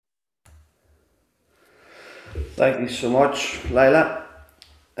Thank you so much, Lila,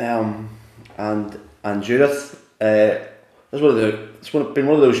 um, and Judith. Been one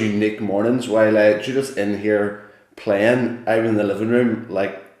of those unique mornings while Judith's in here playing. I'm in the living room,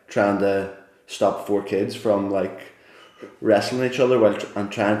 like trying to stop four kids from like wrestling each other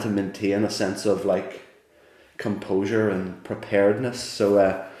and trying to maintain a sense of like composure and preparedness.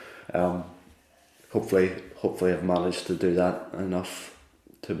 So, um, hopefully, I've managed to do that enough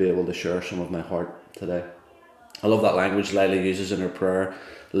to be able to share some of my heart today. I love that language Lila uses in her prayer,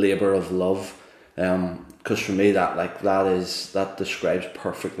 labour of love, because for me that describes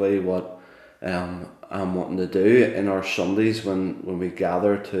perfectly what I'm wanting to do in our Sundays when we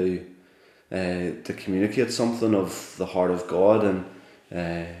gather to communicate something of the heart of God, and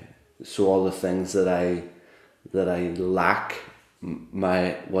so all the things that I lack,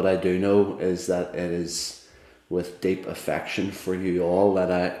 what I do know is that it is with deep affection for you all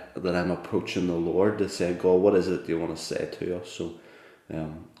that I'm approaching the Lord to say, God, what is it you want to say to us? So I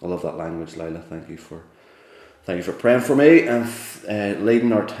love that language, Lila. Thank you for praying for me and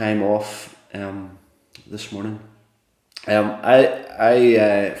leading our time off this morning.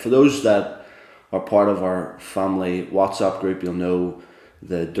 I for those that are part of our family WhatsApp group, you'll know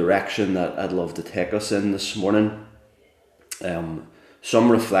the direction that I'd love to take us in this morning.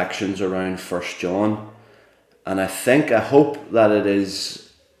 Some reflections around 1 John. And I hope that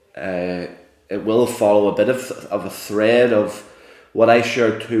it will follow a bit of a thread of what I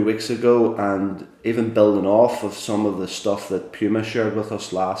shared 2 weeks ago, and even building off of some of the stuff that Puma shared with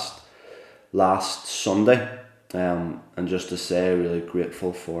us last Sunday. And just to say, really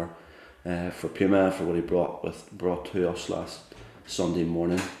grateful for Puma for what he brought to us last Sunday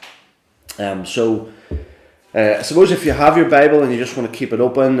morning. I suppose if you have your Bible and you just want to keep it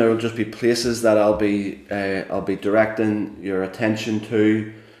open, there will just be places that I'll be directing your attention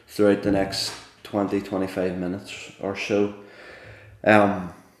to throughout the next 20-25 minutes or so. I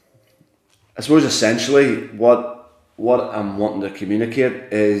suppose essentially what I'm wanting to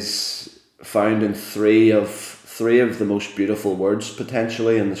communicate is found in three of the most beautiful words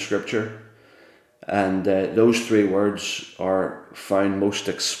potentially in the Scripture, and those three words are found most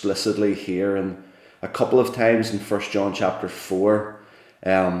explicitly here and a couple of times in 1 John chapter 4.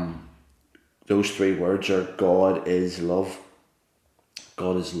 Those three words are God is love.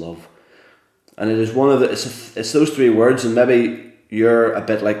 God is love. And it is it's those three words, and maybe you're a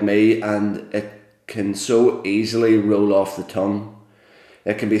bit like me and it can so easily roll off the tongue.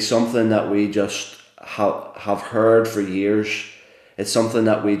 It can be something that we just have heard for years. It's something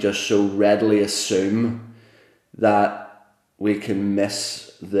that we just so readily assume that we can miss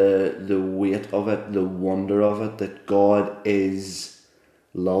the weight of it, the wonder of it, that God is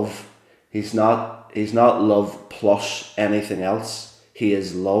love. He's not love plus anything else. He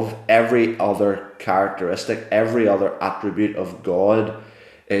is love. Every other characteristic, every other attribute of God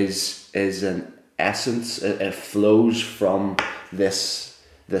is an essence. It flows from this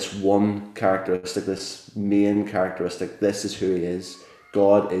one characteristic, this main characteristic. This is who he is.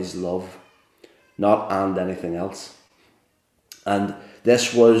 God is love, not and anything else. And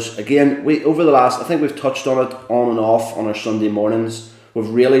this was, again, over the last, I think we've touched on it on and off on our Sunday mornings. We've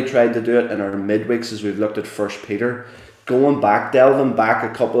really tried to do it in our midweeks as we've looked at 1 Peter, delving back a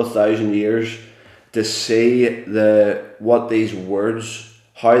couple of thousand years to see what these words,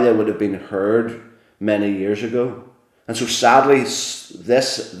 how they would have been heard many years ago. And so sadly,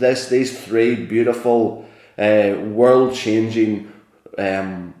 these three beautiful, world-changing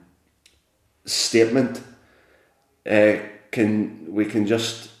statement we can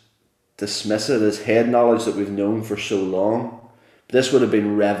just dismiss it as head knowledge that we've known for so long. This would have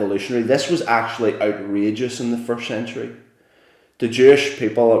been revolutionary. This was actually outrageous in the first century. The Jewish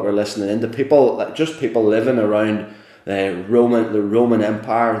people that were listening in, people living around the Roman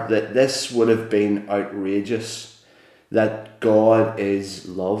Empire, that this would have been outrageous, that God is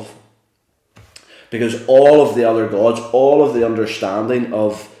love. Because all of the other gods, all of the understanding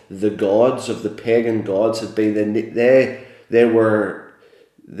of the gods, of the pagan gods, had been they were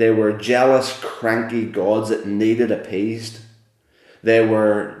jealous, cranky gods that needed appeased. They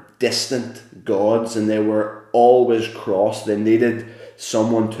were distant gods, and they were always cross. They needed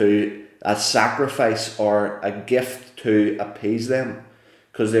someone a sacrifice or a gift to appease them,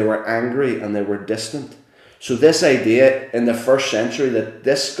 because they were angry and they were distant. So this idea in the first century that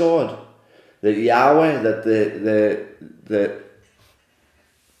this God, that Yahweh, that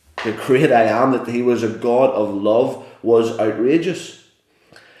the great I am, that he was a God of love, was outrageous.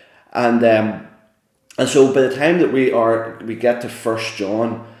 And so by the time that we get to 1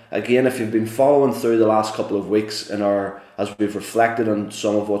 John, again, if you've been following through the last couple of weeks as we've reflected on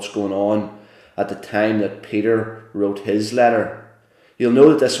some of what's going on at the time that Peter wrote his letter. You'll know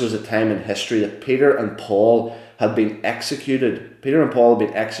that this was a time in history that Peter and Paul had been executed. Peter and Paul had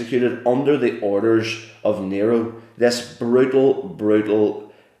been executed under the orders of Nero, this brutal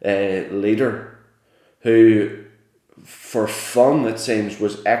leader who, for fun it seems,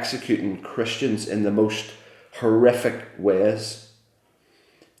 was executing Christians in the most horrific ways.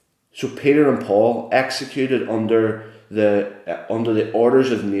 So Peter and Paul, executed under the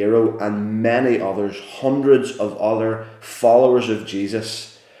orders of Nero and many others, hundreds of other followers of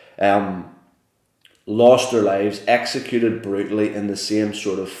Jesus, lost their lives, executed brutally in the same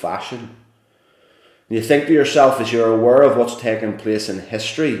sort of fashion. And you think to yourself, as you're aware of what's taken place in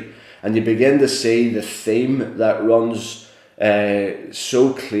history, and you begin to see the theme that runs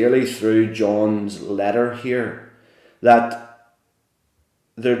so clearly through John's letter here, that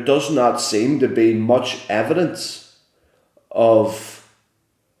there does not seem to be much evidence of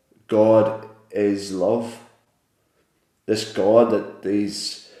God is love. This God that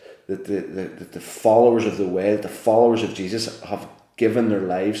the followers of the way, the followers of Jesus have given their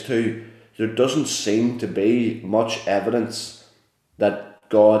lives to, there doesn't seem to be much evidence that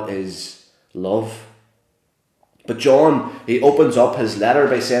God is love. But John, he opens up his letter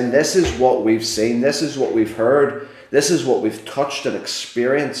by saying, this is what we've seen, this is what we've heard, this is what we've touched and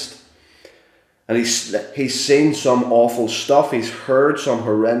experienced. And he's seen some awful stuff, he's heard some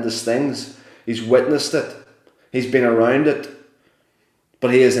horrendous things, he's witnessed it, he's been around it.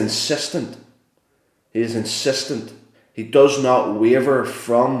 But he is insistent. He is insistent. He does not waver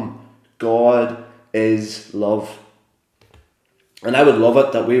from God is love. And I would love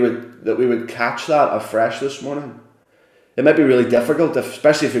it that we would catch that afresh this morning. It might be really difficult,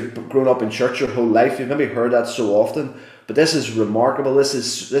 especially if you've grown up in church your whole life. You've maybe heard that so often. But this is remarkable. This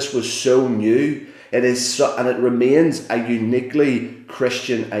was so new. It is and it remains a uniquely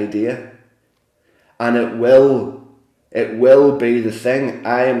Christian idea. And it will be the thing.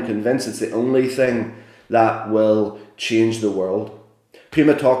 I am convinced it's the only thing that will change the world.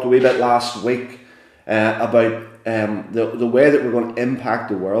 Prima talked a wee bit last week about the way that we're going to impact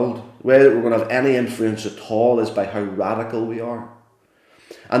the world, the way that we're going to have any influence at all is by how radical we are.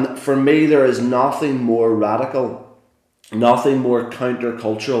 And for me, there is nothing more radical, nothing more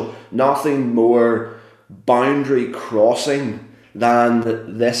countercultural, nothing more boundary crossing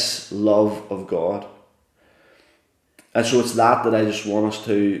than this love of God. And so it's that I just want us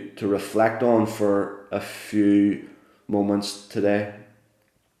to reflect on for a few moments today.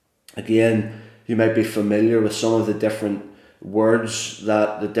 Again, you might be familiar with some of the different words,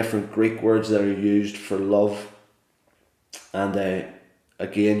 the different Greek words that are used for love. And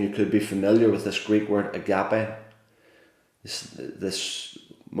again, you could be familiar with this Greek word agape. This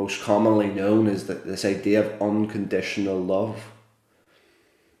most commonly known as this idea of unconditional love.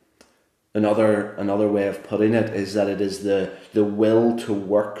 Another way of putting it is that it is the will to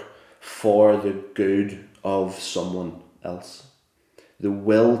work for the good of someone else. The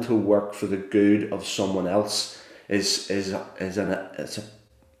will to work for the good of someone else is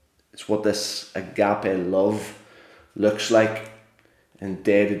what this agape love looks like in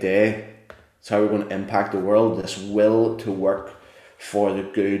day to day. It's how we're going to impact the world. This will to work for the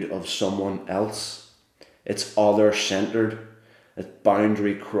good of someone else. It's other-centered. It's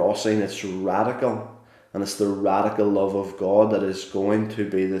boundary crossing, it's radical, and it's the radical love of God that is going to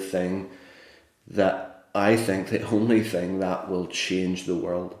be the thing that I think, the only thing that will change the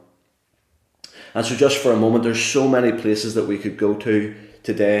world. And so just for a moment, there's so many places that we could go to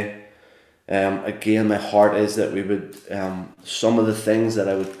today. Again, my heart is that we would, some of the things that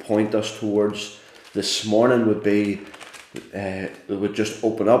I would point us towards this morning would be, it would just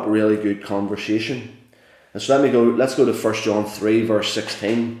open up really good conversation. And so let's go to 1 John 3 verse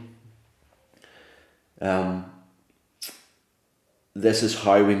 16. This is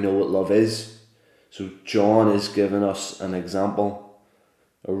how we know what love is. So John is giving us an example,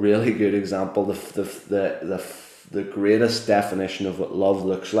 a really good example, the greatest definition of what love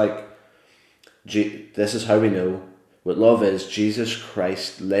looks like. This is how we know what love is. Jesus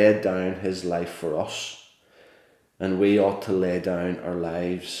Christ laid down his life for us, and we ought to lay down our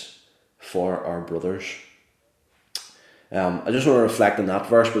lives for our brothers. I just want to reflect on that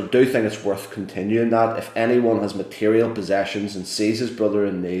verse, but I do think it's worth continuing that. If anyone has material possessions and sees his brother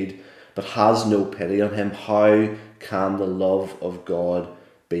in need, but has no pity on him, how can the love of God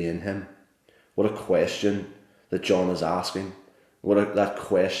be in him? What a question that John is asking. That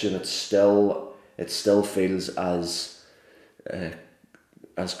question, it still feels as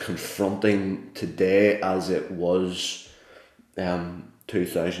confronting today as it was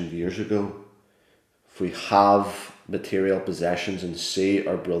 2,000 years ago. If we have material possessions and see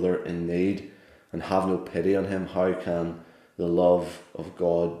our brother in need, and have no pity on him, how can the love of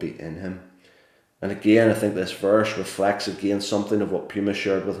God be in him? And again, I think this verse reflects again something of what Puma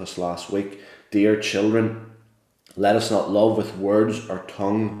shared with us last week. Dear children, let us not love with words or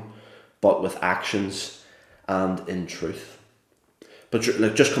tongue, but with actions and in truth. But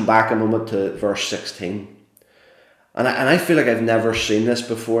just come back a moment to verse 16. And I feel like I've never seen this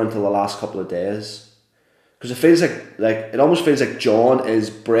before until the last couple of days. Because it feels like it almost feels like John is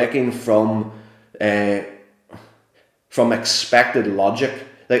breaking from expected logic.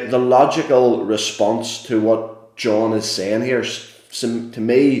 Like the logical response to what John is saying here, to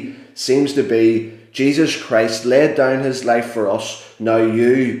me, seems to be Jesus Christ laid down his life for us. Now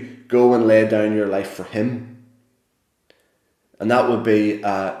you go and lay down your life for him. And that would be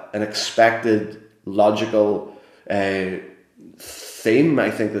an expected, logical theme,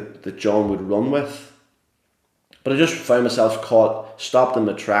 I think, that John would run with. But I just found myself stopped in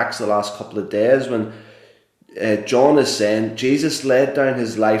my tracks the last couple of days when John is saying Jesus laid down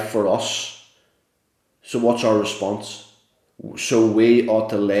his life for us. So what's our response? So we ought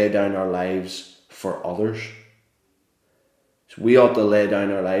to lay down our lives for others. So we ought to lay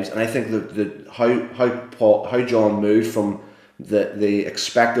down our lives. And I think that how John moved from the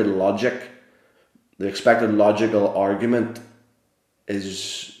expected logic, the expected logical argument,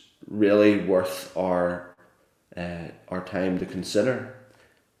 is really worth our time to consider.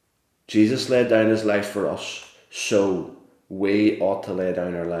 Jesus laid down his life for us, so we ought to lay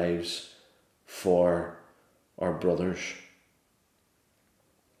down our lives for our brothers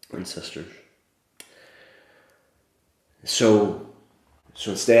and sisters. So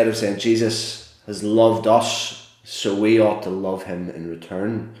instead of saying Jesus has loved us, so we ought to love him in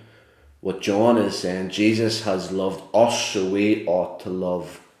return, what John is saying, Jesus has loved us, so we ought to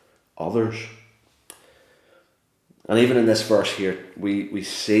love others. And even in this verse here, we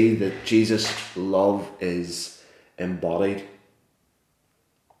see that Jesus' love is embodied.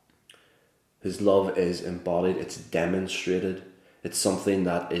 His love is embodied, it's demonstrated. It's something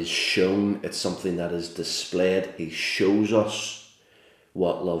that is shown, it's something that is displayed. He shows us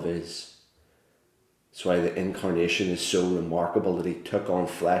what love is. That's why the incarnation is so remarkable, that he took on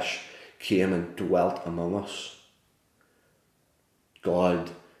flesh, came and dwelt among us. God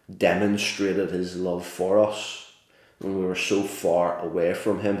demonstrated his love for us. When we were so far away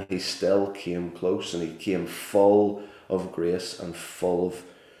from him, he still came close, and he came full of grace and full of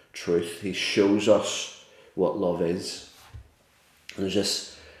truth. He shows us what love is. And I've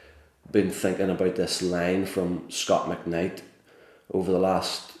just been thinking about this line from Scott McKnight over the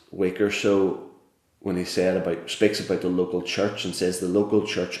last week or so, when he speaks about the local church and says the local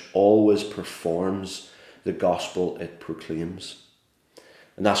church always performs the gospel it proclaims.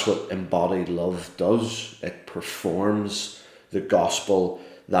 And that's what embodied love does. It performs the gospel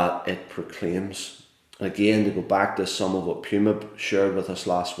that it proclaims. And again, to go back to some of what Puma shared with us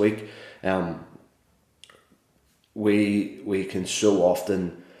last week, we can so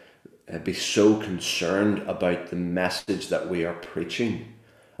often be so concerned about the message that we are preaching,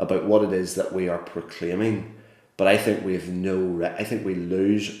 about what it is that we are proclaiming. But I think we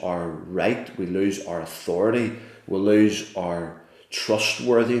lose our right, we lose our authority, we lose our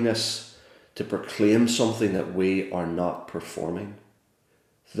trustworthiness to proclaim something that we are not performing.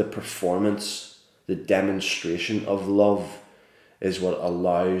 The performance, the demonstration of love is what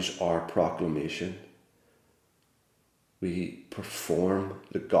allows our proclamation. We perform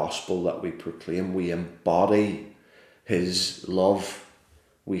the gospel that we proclaim. We embody his love.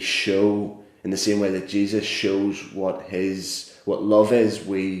 We show, in the same way that Jesus shows what love is,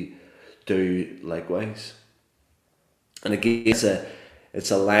 we do likewise. And again,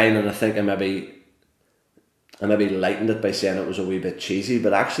 it's a line, and I think I maybe lightened it by saying it was a wee bit cheesy,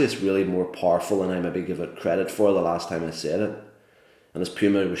 but actually it's really more powerful than I maybe give it credit for the last time I said it. And as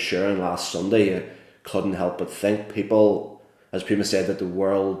Puma was sharing last Sunday, I couldn't help but think people, as Puma said, that the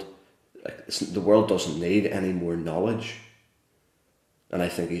world doesn't need any more knowledge. And I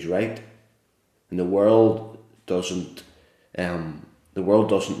think he's right. And the world doesn't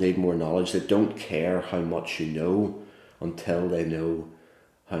need more knowledge. They don't care how much you know until they know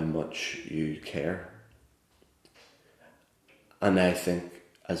how much you care. And I think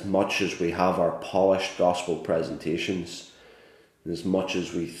as much as we have our polished gospel presentations, and as much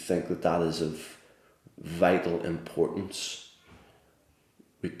as we think that is of vital importance,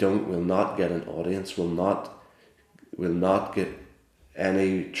 we'll not get an audience, we'll not get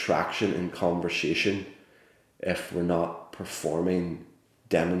any traction in conversation if we're not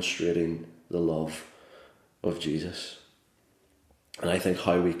demonstrating the love of Jesus. And I think it's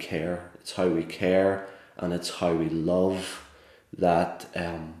how we care and it's how we love that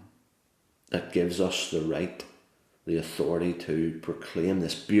that gives us the right, the authority to proclaim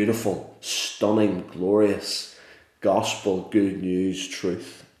this beautiful, stunning, glorious gospel, good news,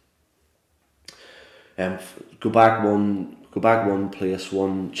 truth. Go back one place,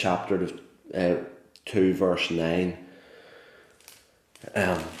 one chapter to 2 verse 9.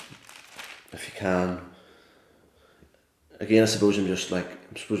 If you can. Again, I suppose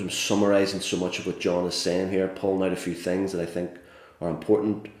I'm summarising so much of what John is saying here, pulling out a few things that I think are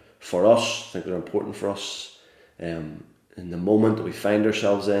important for us. I think they're important for us in the moment that we find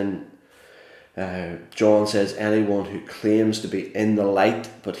ourselves in. John says, anyone who claims to be in the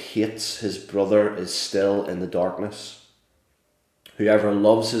light but hates his brother is still in the darkness. Whoever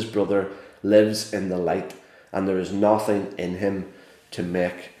loves his brother lives in the light, and there is nothing in him to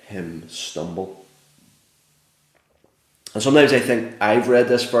make him stumble. And sometimes I think I've read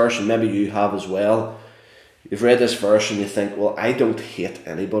this verse, and maybe you have as well. You've read this verse and you think, well, I don't hate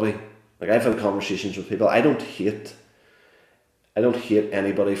anybody. Like, I've had conversations with people. I don't hate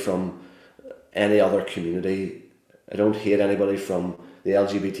anybody from any other community. I don't hate anybody from the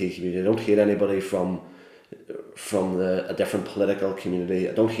LGBT community. I don't hate anybody from a different political community.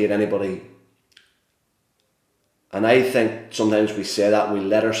 I don't hate anybody. And I think sometimes we say that, we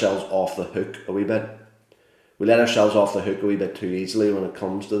let ourselves off the hook a wee bit. We let ourselves off the hook a wee bit too easily when it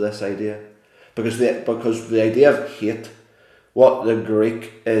comes to this idea. Because the idea of hate, what the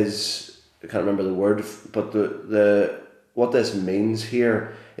Greek is, I can't remember the word, but what this means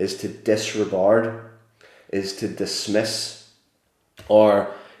here is to disregard, is to dismiss,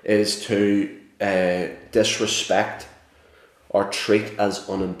 or is to disrespect or treat as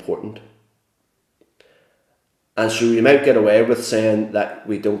unimportant. And so you might get away with saying that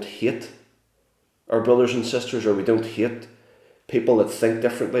we don't hate our brothers and sisters, or we don't hate people that think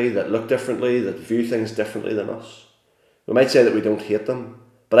differently, that look differently, that view things differently than us. We might say that we don't hate them,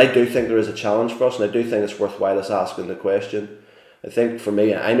 but I do think there is a challenge for us, and I do think it's worthwhile us asking the question. I think for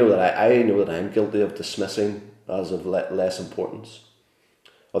me, I know that I'm guilty of dismissing as of less importance,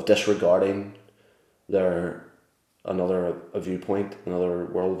 of disregarding another viewpoint, another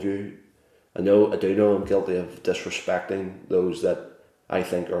worldview. I do know I'm guilty of disrespecting those that I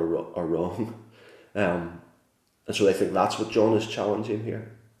think are wrong. And so I think that's what John is challenging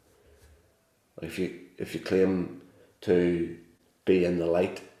here. If you claim to be in the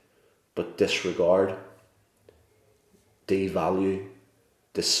light, but disregard, devalue,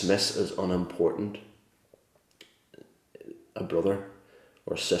 dismiss as unimportant a brother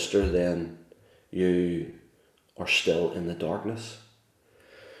or sister, then you are still in the darkness.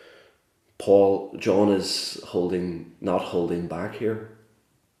 John is not holding back here.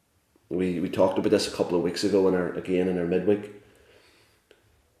 We talked about this a couple of weeks ago in our midweek.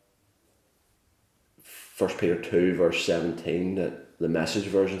 1 Peter 2 verse 17, that the Message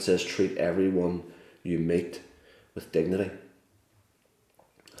version says, treat everyone you meet with dignity.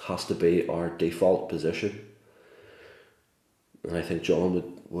 It has to be our default position. And I think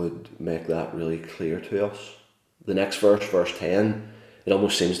John would make that really clear to us. The next verse, verse 10, it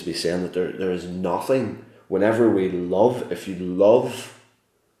almost seems to be saying that there is nothing, whenever we love, if you love,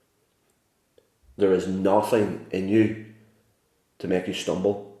 there is nothing in you to make you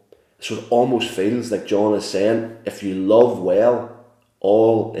stumble. So it almost feels like John is saying, if you love well,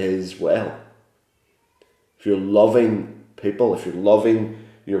 all is well. If you're loving people, if you're loving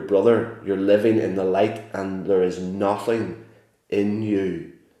your brother, you're living in the light, and there is nothing in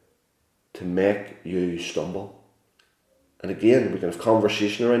you to make you stumble. And again, we can have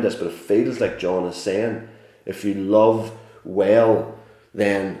conversation around this, but it feels like John is saying, if you love well,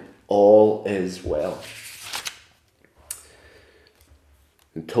 then all is well.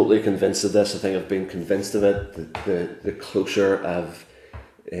 I'm totally convinced of this. I think I've been convinced of it the closer I've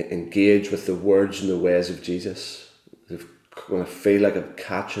engaged with the words and the ways of Jesus. When I feel like I'm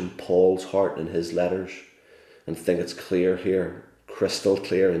catching Paul's heart in his letters, and think it's clear here, crystal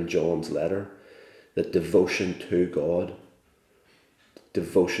clear in John's letter, that devotion to God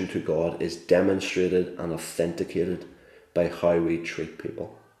is demonstrated and authenticated by how we treat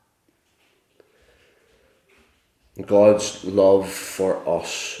people. God's love for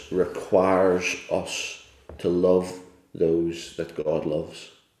us requires us to love those that God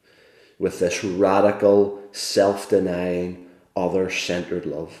loves with this radical, self-denying, other-centered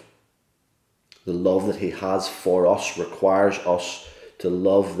love. The love that he has for us requires us to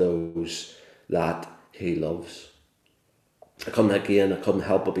love those that he loves. I couldn't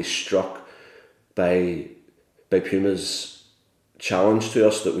help but be struck by Puma's challenge to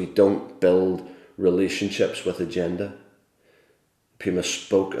us that we don't build relationships with agenda. Puma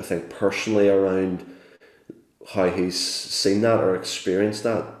spoke, I think, personally around how he's seen that or experienced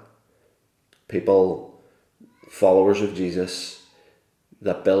that. people, followers of Jesus,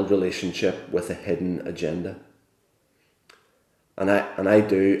 that build relationship with a hidden agenda. And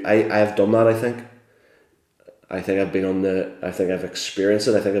I have done that, I think. I think I've experienced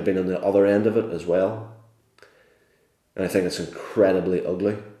it. I think I've been on the other end of it as well. And I think it's incredibly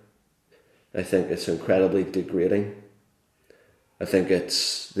ugly. I think it's incredibly degrading. I think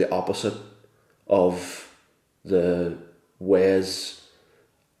it's the opposite of the ways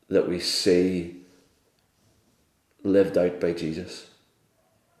that we see lived out by Jesus.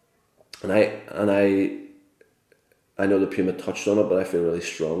 And I know that Puma touched on it, but I feel really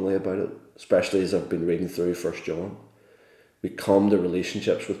strongly about it, especially as I've been reading through 1 John. We come to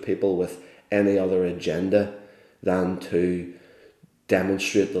relationships with people with any other agenda than to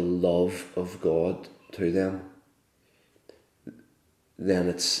demonstrate the love of God to them. Then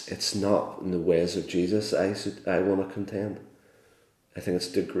it's not in the ways of Jesus I want to contend. I think it's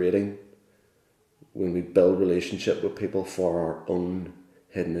degrading when we build relationship with people for our own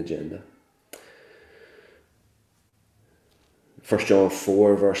hidden agenda. 1 John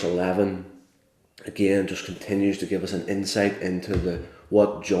 4 verse 11 again just continues to give us an insight into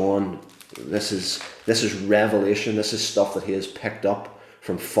what John, this is revelation, this is stuff that he has picked up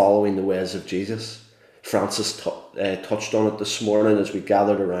from following the ways of Jesus. Francis touched on it this morning as we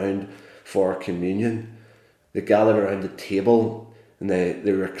gathered around for communion. They gathered around the table and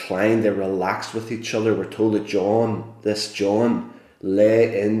they reclined, they relaxed with each other. We're told that John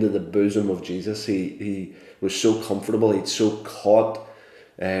lay into the bosom of Jesus. He was so comfortable, he'd so caught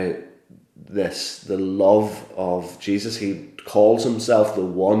the love of Jesus. He calls himself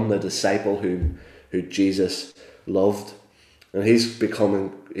the disciple who Jesus loved. And he's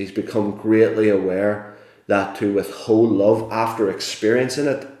become greatly aware that to withhold love after experiencing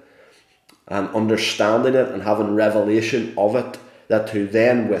it and understanding it and having revelation of it, that to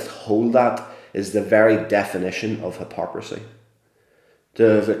then withhold that is the very definition of hypocrisy. To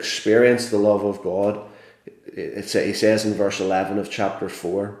have experienced the love of God, he says in verse 11 of chapter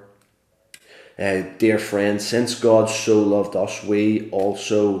 4, dear friends, since God so loved us, we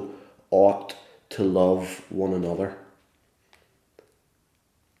also ought to love one another.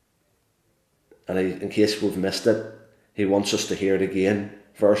 And in case we've missed it, he wants us to hear it again.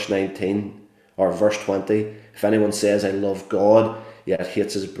 Verse 19 or verse 20. If anyone says, I love God, yet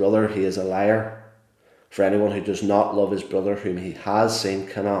hates his brother, he is a liar. For anyone who does not love his brother whom he has seen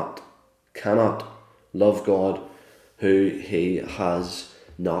cannot love God who he has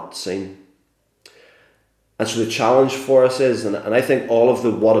not seen. And so the challenge for us is, and I think all of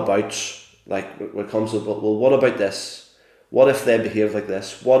the whatabouts, like when it comes to, well, what about this? What if they behave like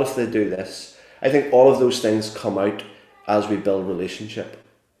this? What if they do this? I think all of those things come out as we build relationship.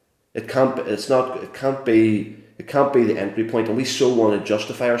 It can't be the entry point, and we so want to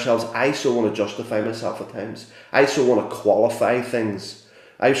justify ourselves. I so want to justify myself at times. I so want to qualify things.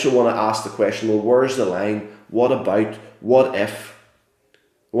 I so want to ask the question, well, where's the line? What about? What if?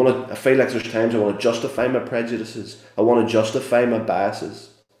 I feel like there's times I want to justify my prejudices. I want to justify my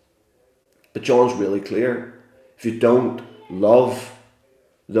biases. But John's really clear. If you don't love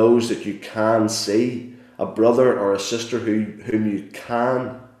those that you can see, a brother or a sister whom you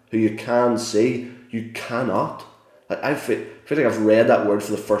can see, you cannot. I feel like I've read that word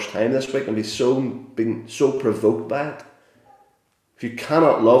for the first time this week and been so provoked by it. If you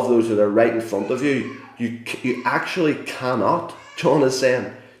cannot love those that are right in front of you, you actually cannot. John is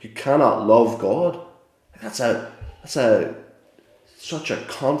saying you cannot love God. That's such a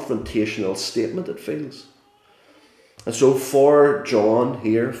confrontational statement, it feels. And so for John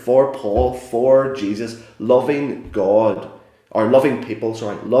here, for Paul, for Jesus, loving people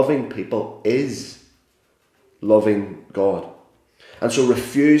is loving God. And so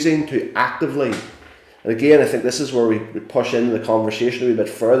refusing to actively, and again I think this is where we push into the conversation a wee bit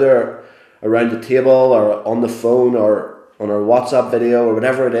further around the table or on the phone or on our WhatsApp video or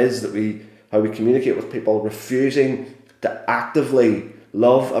whatever it is how we communicate with people, refusing to actively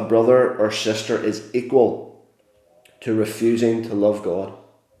love a brother or sister is equal to refusing to love God.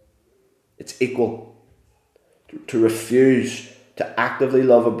 It's equal. To refuse to actively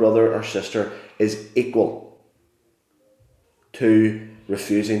love a brother or sister is equal to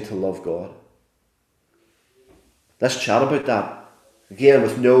refusing to love God. Let's chat about that. Again,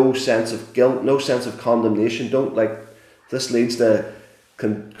 with no sense of guilt, no sense of condemnation. This leads to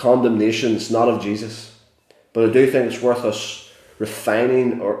condemnation. It's not of Jesus. But I do think it's worth us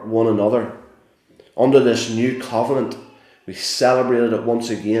refining one another. Under this new covenant, we celebrated it once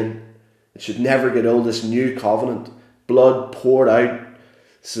again. It should never get old, this new covenant. Blood poured out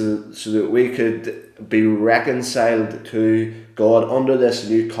so that we could be reconciled to God under this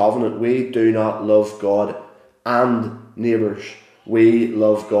new covenant, we do not love God and neighbours. We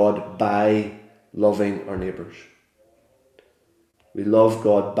love God by loving our neighbours. We love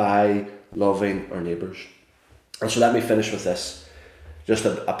God by loving our neighbours. And so let me finish with this. Just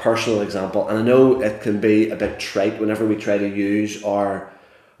a personal example. And I know it can be a bit trite whenever we try to use our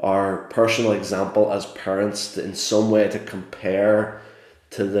personal example as parents in some way to compare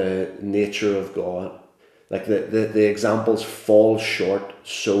to the nature of God. Like the examples fall short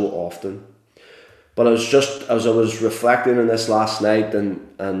so often. But as I was reflecting on this last night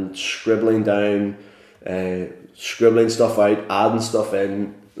and scribbling down, scribbling stuff out, adding stuff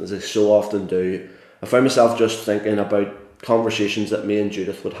in, as I so often do, I found myself just thinking about conversations that me and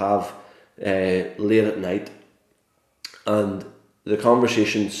Judith would have late at night. And the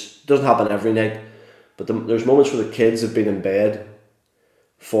conversations, doesn't happen every night, but there's moments where the kids have been in bed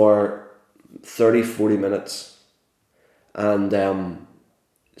for 30-40 minutes and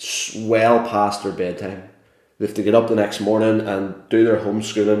well past their bedtime. They have to get up the next morning and do their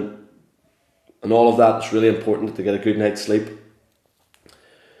homeschooling and all of that. It's really important to get a good night's sleep.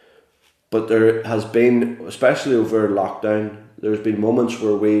 But there has been, especially over lockdown, there's been moments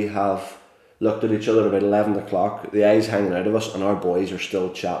where we have looked at each other at about 11 o'clock, the eyes hanging out of us, and our boys are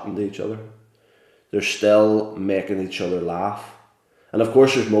still chatting to each other. They're still making each other laugh. And of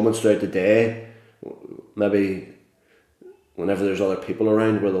course there's moments throughout the day, maybe whenever there's other people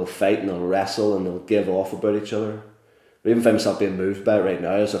around, where they'll fight and they'll wrestle and they'll give off about each other. But even find myself being moved by it right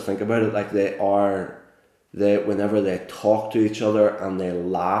now as I think about it, like whenever they talk to each other and they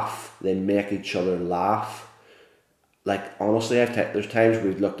laugh, they make each other laugh. Like honestly, there's times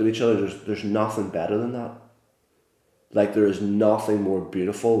we've looked at each other, there's nothing better than that. Like there is nothing more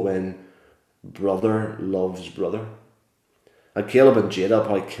beautiful when brother loves brother. And Caleb and Jada will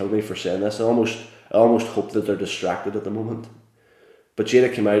probably kill me for saying this. I almost hope that they're distracted at the moment. But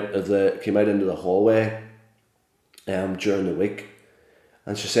Jada came out into the hallway during the week,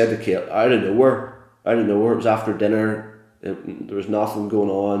 and she said to Caleb, out of nowhere, it was after dinner, there was nothing going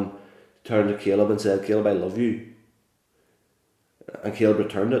on, turned to Caleb and said, "Caleb, I love you." And Caleb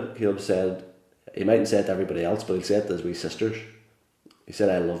returned it. Caleb said, he mightn't say it to everybody else, but he'll say it to his wee sisters. He said,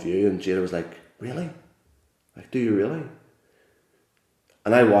 "I love you." And Jada was like, "Really? Like, do you really?"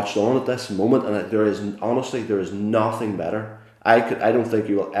 And I watched on at this moment, and there is nothing better. I don't think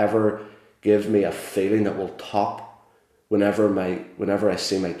you will ever give me a feeling that will top whenever I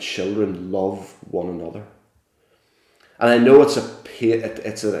see my children love one another. And I know it's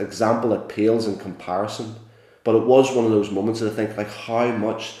an example that pales in comparison, but it was one of those moments that I think like how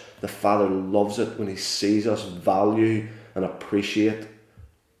much the Father loves it when he sees us value and appreciate.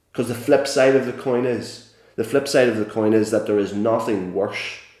 Because the flip side of the coin is that there is nothing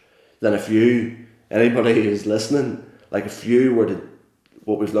worse than anybody who's listening, like if you were to,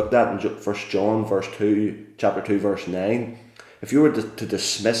 what we've looked at in 1 John chapter 2 verse 9, if you were to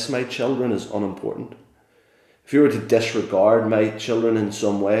dismiss my children as unimportant, if you were to disregard my children in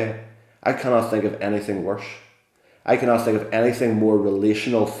some way, I cannot think of anything worse. I cannot think of anything more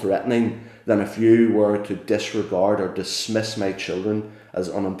relational threatening than if you were to disregard or dismiss my children as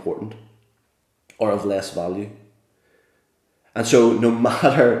unimportant or of less value. And so no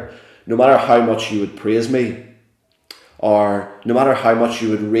matter how much you would praise me, or no matter how much you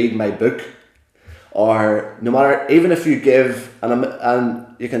would read my book, or no matter, even if you give,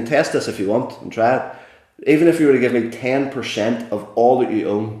 and you can test this if you want and try it, even if you were to give me 10% of all that you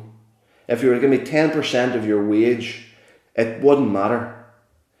own, if you were to give me 10% of your wage, it wouldn't matter.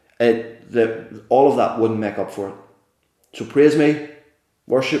 All of that wouldn't make up for it. So praise me,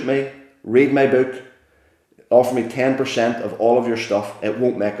 worship me, read my book, offer me 10% of all of your stuff. It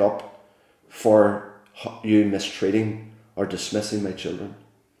won't make up for you mistreating or dismissing my children.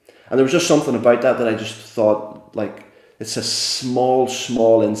 And there was just something about that I just thought, like, it's a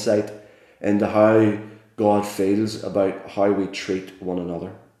small insight into how God feels about how we treat one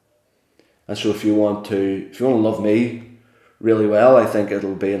another. And so if you want to love me really well, I think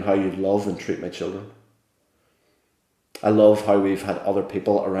it'll be in how you love and treat my children. I love how we've had other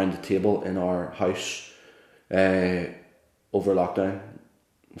people around the table in our house over lockdown.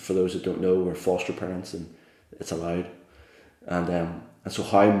 For those that don't know, we're foster parents and it's allowed. And so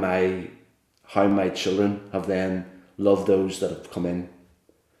how my children have then loved those that have come in,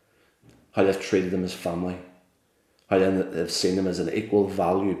 how they've treated them as family, how then they've seen them as an equal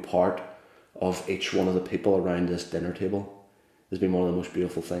value part of each one of the people around this dinner table, has been one of the most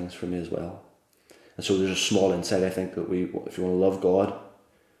beautiful things for me as well. And so there's a small insight, I think, that if you want to love God,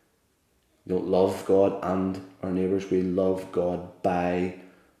 you don't love God and our neighbours, we love God by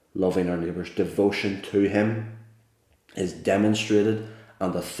loving our neighbours. Devotion to him is demonstrated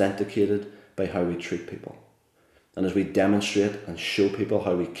and authenticated by how we treat people. And as we demonstrate and show people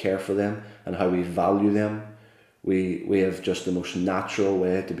how we care for them and how we value them, we have just the most natural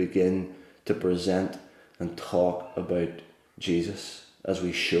way to begin to present and talk about Jesus as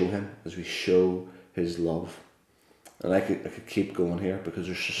we show him, as we show his love. And I could keep going here, because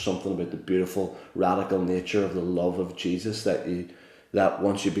there's just something about the beautiful, radical nature of the love of Jesus that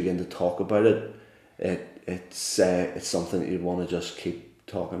once you begin to talk about it, it's something that you'd want to just keep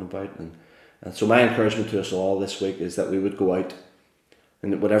talking about. And so my encouragement to us all this week is that we would go out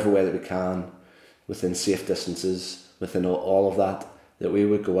in whatever way that we can, within safe distances, within all of that, that we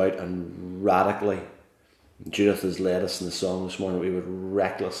would go out and radically, Judith has led us in the song this morning, we would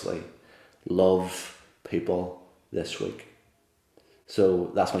recklessly love people this week.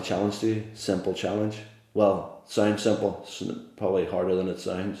 So that's my challenge to you. Simple challenge. Well, sounds simple. It's probably harder than it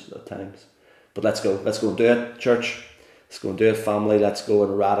sounds at times. But let's go and do it, church. Let's go and do it, family. Let's go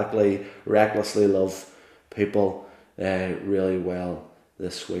and radically, recklessly love people really well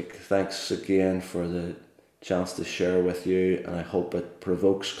this week. Thanks again for the chance to share with you, and I hope it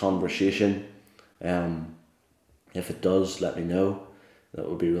provokes conversation. If it does, let me know. That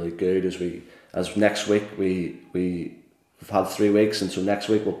would be really good. As next week we've had 3 weeks, and so next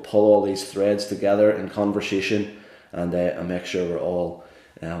week we'll pull all these threads together in conversation and make sure we're all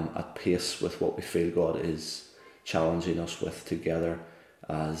at pace with what we feel God is challenging us with together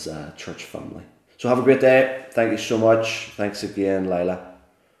as a church family. So have a great day. Thank you so much. Thanks again, Lila.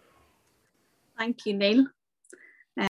 Thank you, Neil.